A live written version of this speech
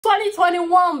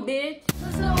2021, bitch.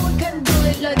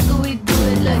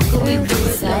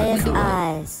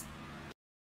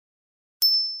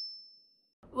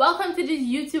 Welcome to this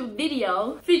YouTube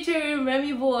video featuring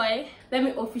Remy Boy. Let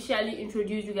me officially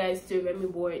introduce you guys to Remy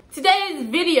Boy. Today's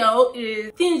video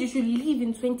is things you should leave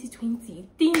in 2020.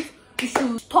 Things you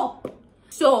should stop.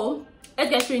 So let's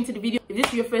get straight into the video. If this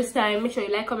is your first time, make sure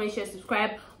you like, comment, share,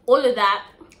 subscribe, all of that.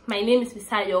 My name is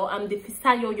Fisayo. I'm the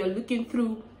Fisayo you're looking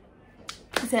through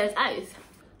Fisayo's eyes.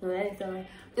 No, that's alright.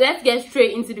 Let's get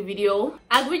straight into the video.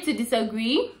 Agree to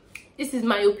disagree. This is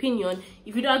my opinion.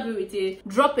 If you don't agree with it,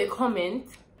 drop a comment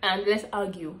and let's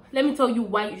argue. Let me tell you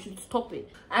why you should stop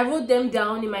it. I wrote them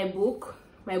down in my book.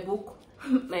 My book.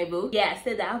 Yeah, I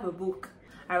said I have a book.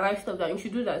 I write stuff down. You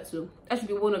should do that too. That should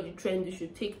be one of the trends you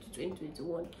should take to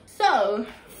 2021. So,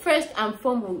 first and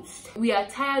foremost, we are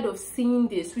tired of seeing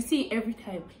this. We see it every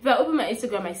time. If I open my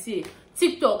Instagram, I see it.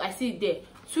 TikTok, I see it there.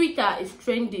 Twitter is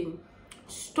trending.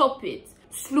 Stop it.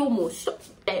 Slow-mo. Stop.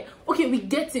 Okay, we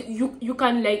get it. You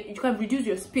can reduce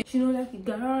your speed. You know,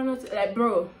 like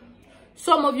bro.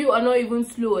 Some of you are not even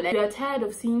slow. Like, we are tired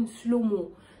of seeing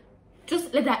slow-mo.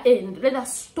 Just let that end. Let that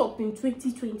stop in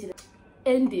 2020.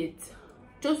 End it.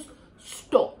 Just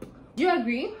stop. Do you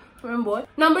agree? Remember?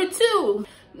 Number two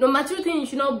thing you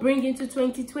should not bring into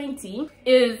 2020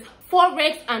 is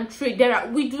forex and trade.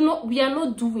 We are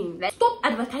not doing. Like, stop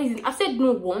advertising. I've said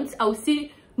no once. I will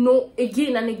say no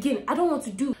again and again. I don't want to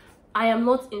do. I am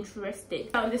not interested.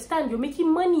 I understand you're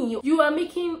making money. You are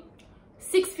making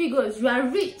 6 figures. You are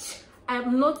rich. I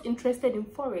am not interested in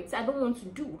forex. I don't want to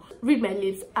do. Read my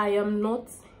lips. I am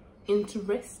not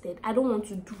interested. I don't want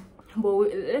to do. But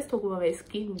wait, let's talk about my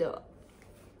skin though.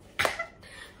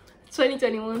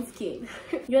 2021 skin.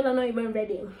 You're not even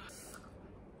ready.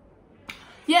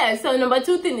 Yeah, so number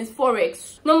 2 thing is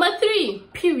forex. Number 3,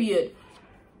 period.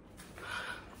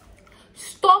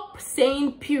 Stop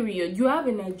saying period. You have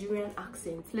a Nigerian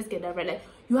accent. Let's get that right. Like,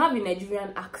 you have a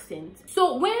Nigerian accent.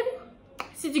 So when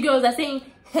city girls are saying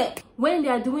hey, when they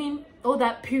are doing all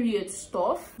that period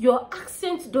stuff, your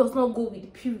accent does not go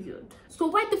with period. So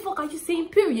why the fuck are you saying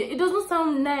period? It doesn't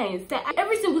sound nice. Like,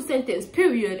 every single sentence,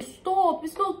 period. Stop,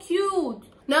 it's not cute.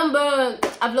 Number,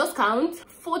 I've lost count.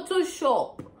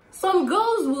 Photoshop. Some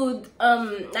girls would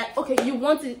like, okay, you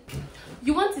want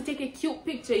to take a cute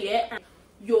picture, yeah, and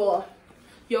you're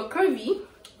curvy,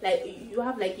 like you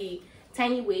have like a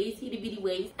tiny waist, itty bitty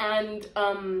waist, and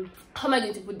how am I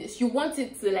going to put this? You want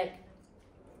it to like,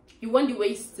 you want the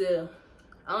waist to,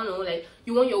 I don't know, like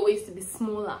you want your waist to be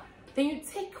smaller. Then you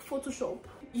take Photoshop,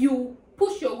 you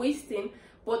push your waist in,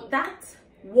 but that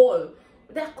wall,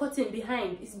 that curtain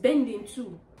behind is bending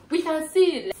too. We can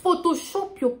see it. Like,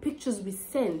 Photoshop your pictures with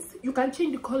sense. You can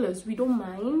change the colors, we don't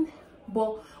mind.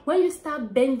 But when you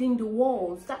start bending the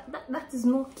walls, that is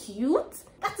not cute.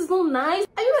 That is not nice.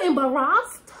 Are you not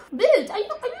embarrassed? Bitch, are you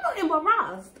not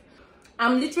embarrassed?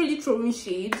 I'm literally throwing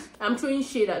shade. I'm throwing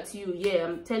shade at you. Yeah,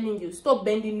 I'm telling you. Stop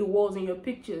bending the walls in your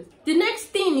pictures. The next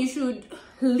thing you should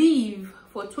leave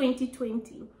for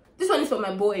 2020. This one is for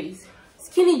my boys.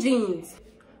 Skinny jeans.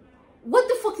 What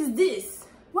the fuck is this?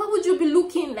 Why would you be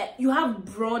looking like you have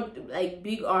broad, like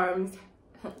big arms,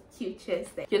 cute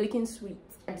chest? Like, you're looking sweet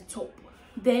at the top.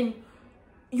 Then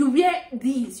you wear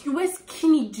these. You wear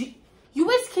skinny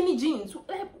jeans.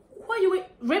 Like, why you wear?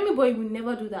 Remy Boy will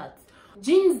never do that.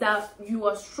 Jeans that you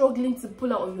are struggling to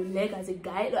pull out on your leg as a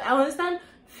guy. Like, I understand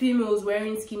females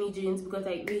wearing skinny jeans because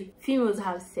like females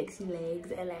have sexy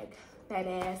legs and like that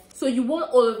ass. So you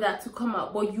want all of that to come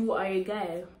out, but you are a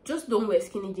guy. Just don't wear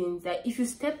skinny jeans. Like, if you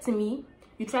step to me,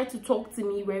 you try to talk to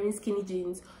me wearing skinny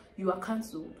jeans, you are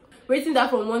cancelled. Rating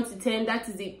that from 1 to 10, that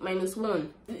is it, -1.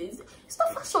 It's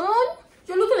not fashion.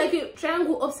 You're looking like a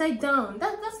triangle upside down.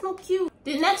 That's not cute.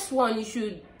 The next one you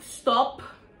should stop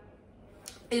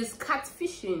is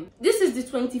catfishing. This is the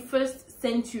 21st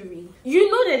century.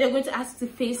 You know that they're going to ask to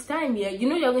FaceTime, yeah? You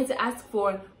know they're going to ask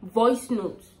for voice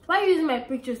notes. Why are you using my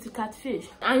pictures to catfish?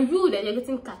 And you that you're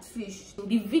getting catfished,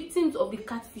 the victims of the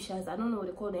catfishers, I don't know what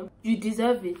they call them, you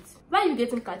deserve it. Why are you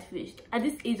getting catfished at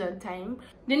this age and time?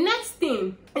 The next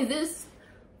thing is this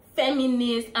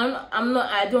feminist.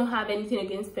 I don't have anything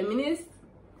against feminists,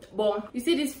 but you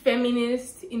see this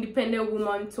feminist independent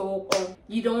woman talk of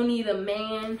you don't need a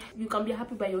man, you can be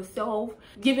happy by yourself,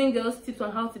 giving girls tips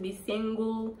on how to be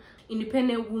single,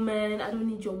 independent woman, I don't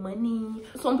need your money.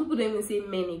 Some people don't even say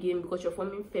men again because you're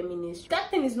forming feminist. That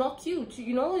thing is not cute,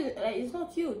 you know. Like, it's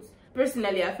not cute.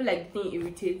 Personally, I feel like the thing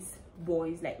irritates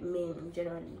boys, like men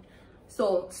generally.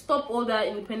 So stop all that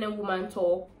independent woman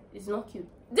talk. It's not cute.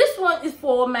 This one is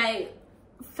for my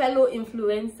fellow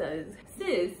influencers.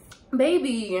 Sis,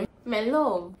 baby, My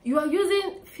love, you are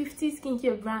using 50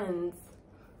 skincare brands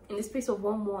in the space of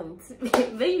 1 month.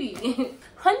 Baby,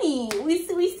 honey, we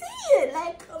see it.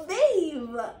 Like,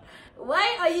 babe,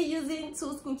 why are you using 2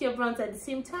 skincare brands at the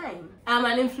same time? I'm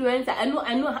an influencer. I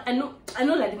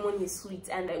know that the money is sweet,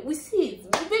 and like, we see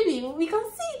it. But baby, we can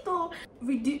see it though.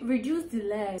 Reduce the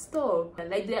lag. Stop.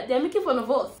 Like, they're making fun of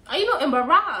us. Are you not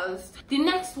embarrassed? The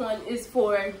next one is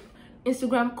for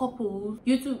Instagram couples,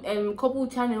 YouTube, couple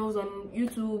channels on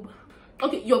YouTube.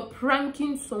 Okay, you're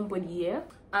pranking somebody here,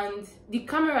 and the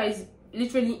camera is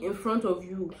literally in front of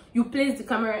you. You place the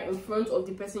camera in front of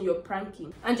the person you're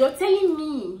pranking, and you're telling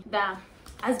me that,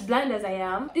 as blind as I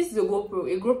am, this is a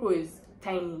GoPro. A GoPro is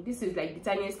tiny. This is like the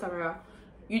tiniest camera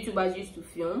YouTubers used to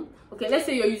film. Okay, let's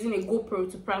say you're using a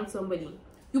GoPro to prank somebody.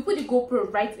 You put the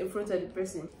GoPro right in front of the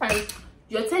person, and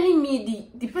you're telling me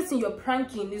the person you're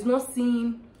pranking is not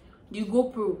seeing the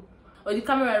GoPro or the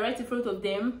camera right in front of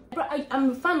them.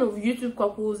 I'm a fan of YouTube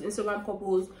couples, Instagram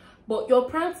couples, but your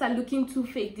pranks are looking too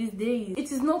fake these days.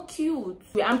 It is not cute.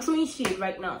 I'm throwing shade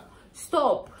right now.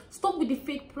 Stop with the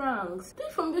fake pranks. Do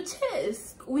it from your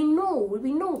chest. We know,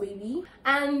 baby.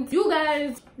 And you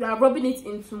guys, you are rubbing it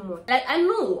in too much. Like, I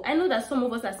know that some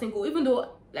of us are single, even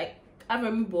though, like, I'm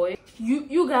a boy.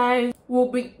 You guys will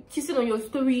be kissing on your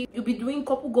story. You'll be doing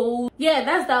couple goals. Yeah,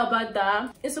 that's that about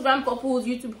that. Instagram couples,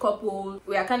 YouTube couples,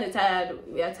 we are kind of tired.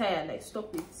 We are tired. Like,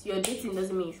 stop it. Your dating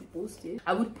doesn't mean you should post it.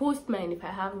 I would post mine if I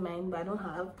have mine, but I don't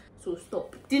have, so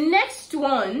stop. The next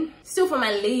one, still for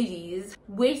my ladies,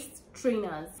 waist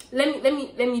trainers. Let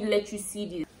me let you see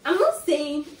this. I'm not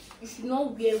saying you should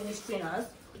not wear waist trainers.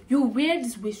 You wear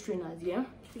these waist trainers, yeah?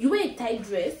 You wear a tight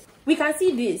dress. We can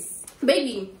see this,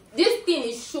 baby. This thing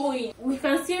is showing. We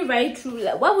can see right through.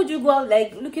 Like, why would you go out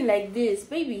like looking like this,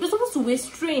 baby? You're supposed to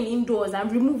waist train indoors and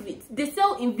remove it. They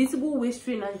sell invisible waist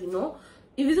trainers, you know,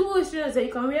 invisible waist trainers that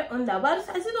you can wear under. But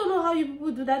I still don't know how you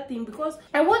people do that thing, because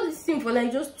I wore this thing for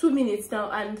like just 2 minutes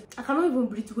now, and I cannot even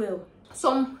breathe well.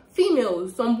 Some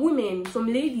females, some women, some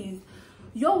ladies,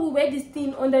 y'all will wear this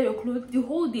thing under your clothes the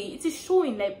whole day. It is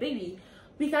showing, like, baby,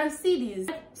 we can see this.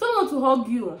 Someone to hug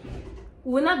you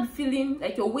will not be feeling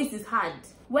like your waist is hard.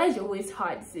 Where's your waist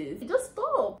hard, sis? Just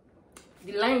stop.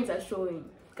 The lines are showing.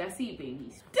 You can see it,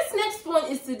 babies. This next one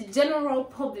is to the general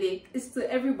public. It's to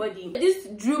everybody. This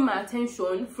drew my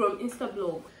attention from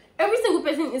Instablog. Every single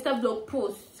person in Instablog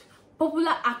posts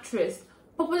popular actress,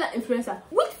 popular influencer.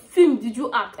 Which film did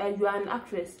you act and you are an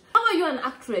actress? How are you an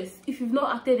actress if you've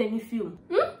not acted any film?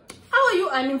 How are you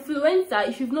an influencer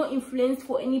if you've not influenced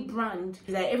for any brand?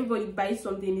 Like, everybody buys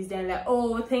something, is there like,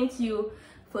 oh, thank you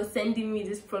for sending me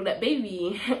this product,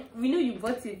 baby. We know you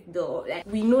bought it though. Like,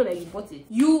 we know that you bought it.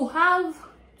 You have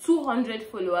 200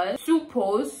 followers, 2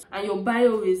 posts, and your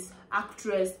bio is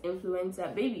actress,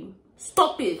 influencer, baby.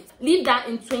 Stop it. Leave that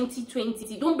in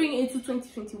 2020. Don't bring it into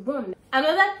 2021.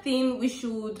 Another thing we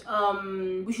should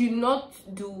not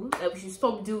do, that we should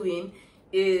stop doing,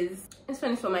 is, this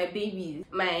one is for my babies,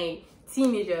 my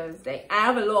teenagers. Like, I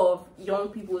have a lot of young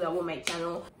people that want my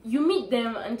channel. You meet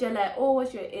them and they're like, oh,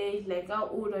 what's your age? Like, how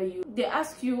old are you? They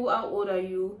ask you, how old are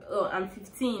you? Oh, I'm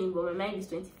 15, but my mind is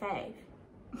 25.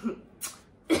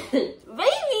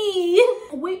 Baby,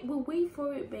 wait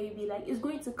for it, baby. Like, it's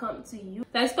going to come to you.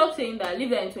 Like, stop saying that.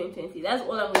 Leave that in 2020. That's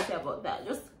all I'm gonna say about that.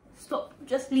 Just stop.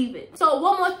 Just leave it. So,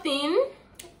 one more thing.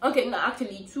 Okay, no,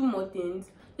 actually 2 more things.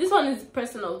 This one is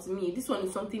personal to me. This one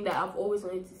is something that I've always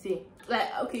wanted to say. Like,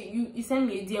 okay, you send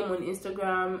me a DM on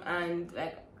Instagram, and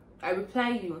like, I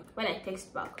reply you when I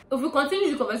text back. If we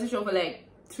continue the conversation for like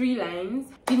 3 lines,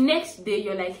 the next day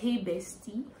you're like, hey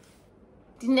bestie.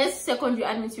 The next second you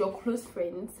add me to your close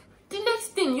friends. The next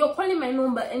thing, you're calling my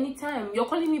number anytime. You're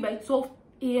calling me by 12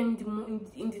 a.m.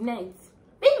 in the night.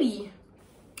 Baby,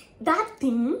 that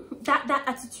thing, that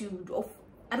attitude of,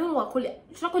 I don't know what I call it.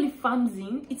 Should I call it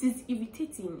famsing? It is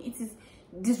irritating. It is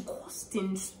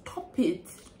disgusting. Stop it.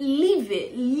 Leave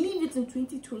it. Leave it in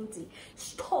 2020.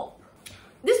 Stop.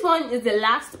 This one is the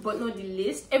last but not the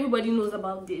least. Everybody knows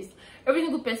about this. Every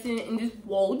single person in this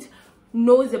world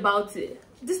knows about it.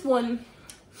 This one,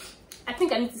 I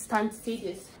think I need to stand to say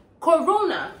this.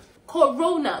 Corona,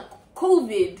 COVID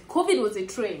was a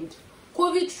trend.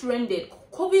 COVID trended.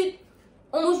 COVID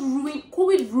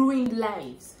ruined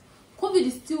lives. COVID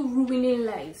is still ruining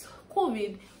lives.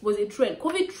 COVID was a trend.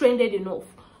 COVID trended enough.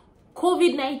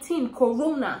 COVID-19,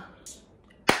 Corona,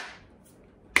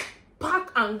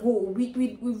 pack and go.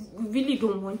 We really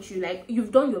don't want you. Like,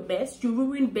 you've done your best. You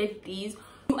ruined birthdays.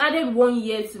 You added 1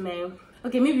 year to my,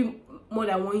 okay, maybe more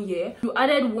than 1 year. You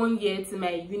added 1 year to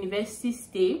my university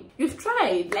stay. You've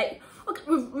tried. Like, okay,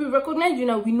 we recognize you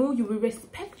now. We know you. We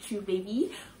respect you,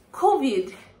 baby.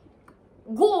 COVID,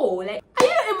 go. Like, are you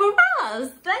not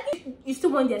embarrassed. Like, you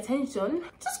still want the attention,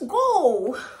 just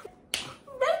go.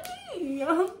 Baby.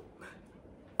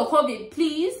 COVID,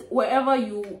 please, wherever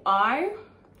you are,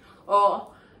 or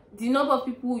the number of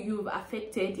people you've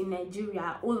affected in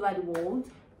Nigeria, all over the world,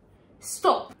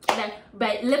 stop. Like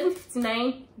by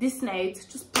 11:59 this night,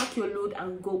 just pack your load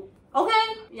and go.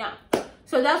 Okay? Yeah.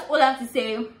 So that's all I have to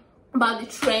say about the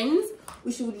trends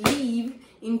we should leave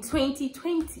in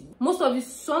 2020. Most of you,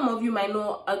 some of you might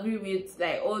not agree with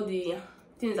like all the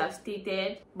things I've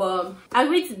stated, but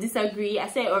agree to disagree. I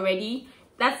said already,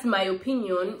 that's my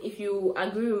opinion. If you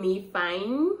agree with me,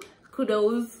 fine,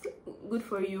 kudos, good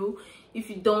for you. If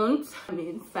you don't, I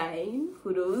mean, fine,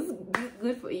 kudos,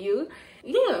 good for you.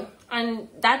 Yeah, and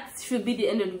that should be the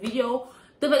end of the video.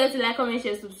 Don't forget to like, comment,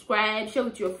 share, subscribe, share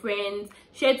with your friends,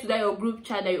 share to that your group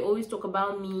chat that you always talk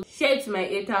about me, share it to my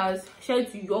haters, share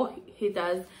it to your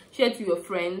haters, share it to your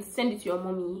friends, send it to your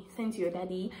mommy, send it to your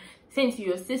daddy, send it to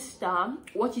your sister,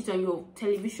 watch it on your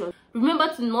television. Remember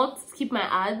to not skip my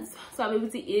ads so I'll be able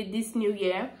to eat this new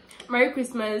year. Merry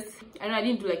Christmas. I know I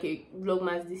didn't do like a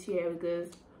vlogmas this year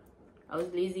because I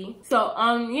was lazy. So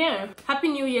yeah, happy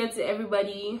new year to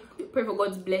everybody. Pray for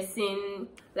God's blessing.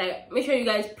 Like, make sure you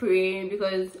guys pray,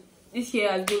 because this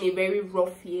year has been a very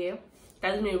rough year. It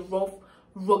has been a rough,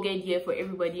 rugged year for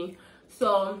everybody.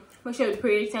 So make sure you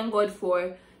pray. Thank God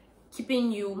for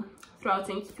keeping you throughout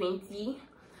 2020.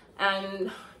 And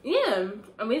yeah,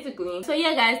 basically, so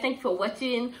yeah guys, thank you for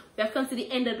watching. We have come to the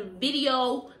end of the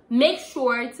video. Make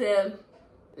sure to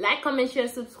like, comment, share,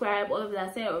 subscribe, all of that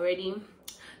I said already.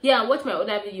 Yeah, watch my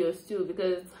other videos too,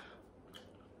 because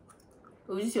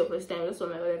if this is your first time, just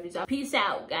watch my other videos. Peace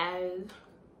out guys.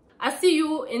 I'll see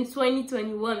you in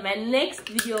 2021. My next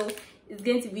video is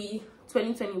going to be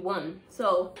 2021.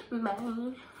 So bye.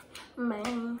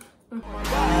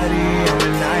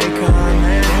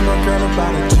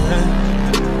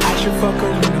 I should fuck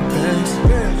her in the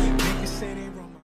Benz.